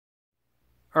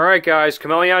Alright guys,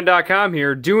 Chmelaeon.com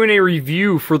here, doing a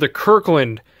review for the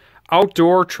Kirkland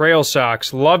outdoor trail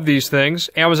socks. Love these things.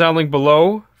 Amazon link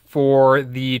below for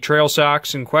the trail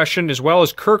socks in question, as well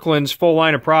as Kirkland's full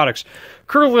line of products.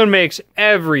 Kirkland makes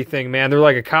everything, man. They're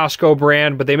like a Costco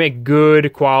brand, but they make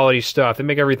good quality stuff. They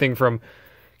make everything from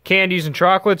candies and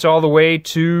chocolates all the way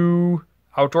to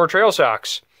outdoor trail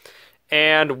socks.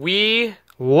 And we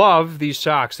love these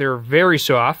socks. They're very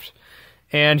soft.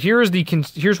 And here's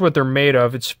what they're made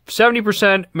of. It's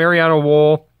 70% Merino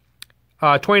wool,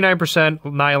 29%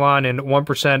 nylon, and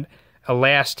 1%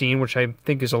 elastine, which I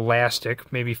think is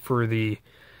elastic, maybe for the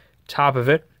top of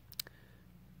it.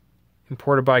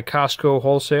 Imported by Costco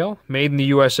Wholesale. Made in the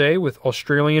USA with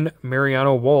Australian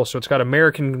Merino wool. So it's got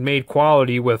American-made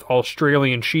quality with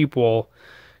Australian sheep wool.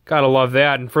 Gotta love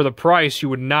that. And for the price, you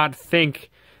would not think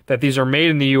that these are made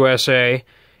in the USA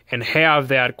and have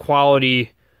that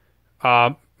quality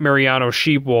Merino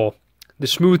sheep wool. The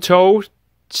smooth toe,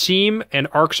 seam, and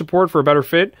arc support for a better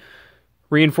fit.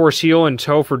 Reinforced heel and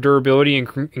toe for durability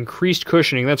and increased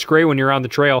cushioning. That's great when you're on the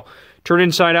trail. Turn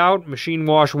inside out, machine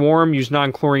wash warm, use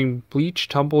non-chlorine bleach,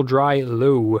 tumble dry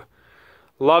low.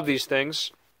 Love these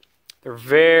things. They're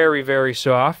very, very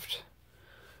soft.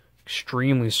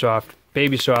 Extremely soft.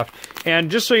 Baby soft. And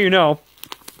just so you know,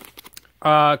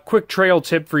 quick trail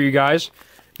tip for you guys.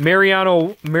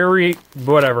 Whatever.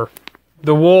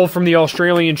 The wool from the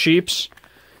Australian sheeps,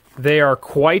 they are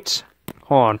quite,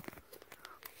 hold on,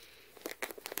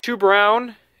 2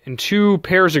 brown and 2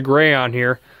 pairs of gray on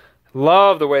here.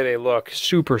 Love the way they look,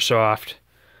 super soft.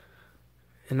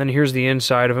 And then here's the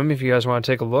inside of them if you guys want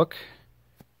to take a look.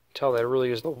 Tell that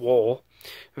really is the wool.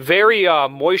 Very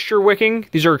moisture wicking.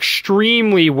 These are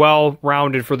extremely well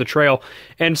rounded for the trail.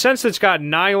 And since it's got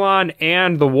nylon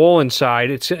and the wool inside,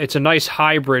 it's a nice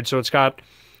hybrid, so it's got,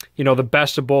 you know, the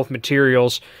best of both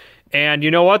materials. And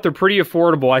you know what? They're pretty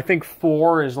affordable. I think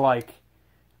 4 is like,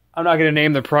 I'm not going to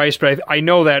name the price, but I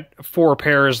know that 4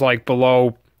 pair is like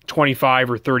below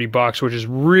 25 or 30 bucks, which is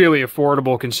really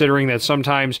affordable considering that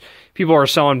sometimes people are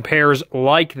selling pairs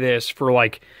like this for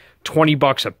like 20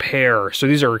 bucks a pair. So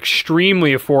these are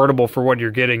extremely affordable for what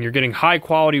you're getting. You're getting high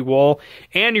quality wool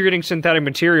and you're getting synthetic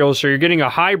materials, so you're getting a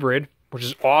hybrid, which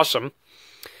is awesome.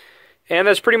 And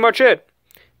that's pretty much it.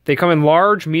 They come in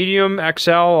large, medium,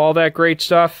 XL, all that great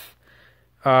stuff.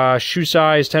 Shoe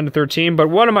size 10 to 13. But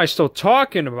what am I still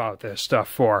talking about this stuff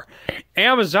for?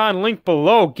 Amazon link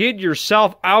below. Get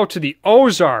yourself out to the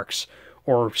Ozarks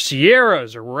or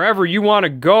Sierras or wherever you want to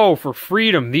go for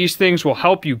freedom. These things will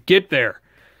help you get there.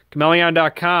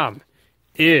 Chmelaeon.com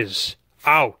is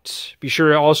out. Be sure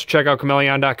to also check out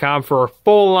Chmelaeon.com for a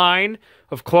full line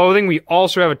of clothing. We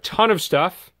also have a ton of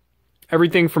stuff.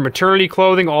 Everything from maternity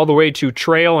clothing all the way to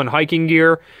trail and hiking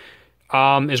gear,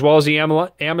 as well as the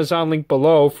Amazon link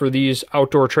below for these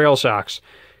outdoor trail socks.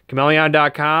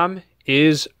 Chmelaeon.com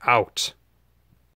is out.